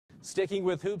Sticking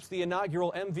with hoops, the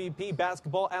inaugural MVP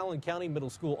basketball Allen County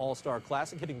Middle School All-Star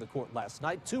Classic hitting the court last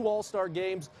night. 2 All-Star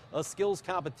games, a skills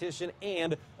competition,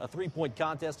 and a 3-point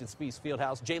contest at Spiece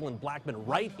Fieldhouse. Jalen Blackman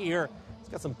right here. He's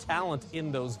got some talent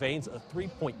in those veins. A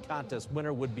 3-point contest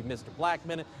winner would be Mr.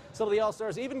 Blackman. Some of the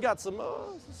All-Stars even got some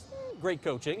great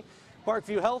coaching.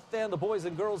 Parkview Health and the Boys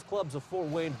and Girls Clubs of Fort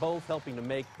Wayne both helping to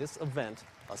make this event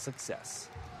a success.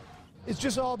 It's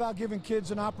just all about giving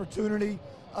kids an opportunity.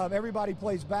 Everybody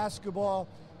plays basketball,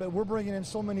 but we're bringing in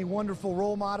so many wonderful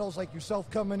role models like yourself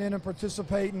coming in and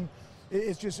participating.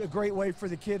 It's just a great way for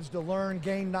the kids to learn,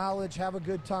 gain knowledge, have a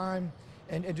good time,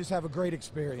 and just have a great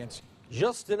experience.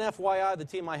 Just an FYI, the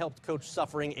team I helped coach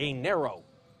suffering a narrow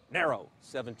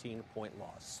 17-point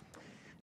loss.